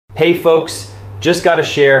Hey folks, just gotta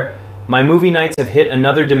share, my movie nights have hit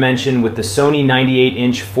another dimension with the Sony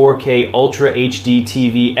 98-inch 4K Ultra HD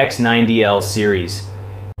TV X90L series.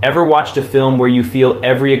 Ever watched a film where you feel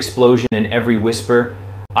every explosion and every whisper?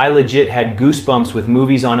 I legit had goosebumps with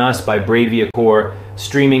Movies on Us by BRAVIA,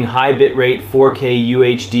 streaming high bitrate 4K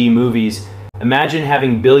UHD movies. Imagine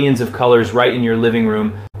having billions of colors right in your living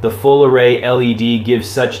room. The full array LED gives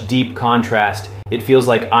such deep contrast, it feels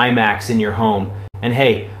like IMAX in your home. And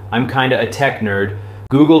hey, I'm kinda a tech nerd.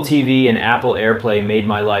 Google TV and Apple AirPlay made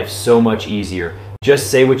my life so much easier.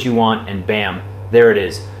 Just say what you want and bam, there it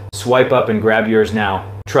is. Swipe up and grab yours now.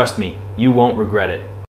 Trust me, you won't regret it.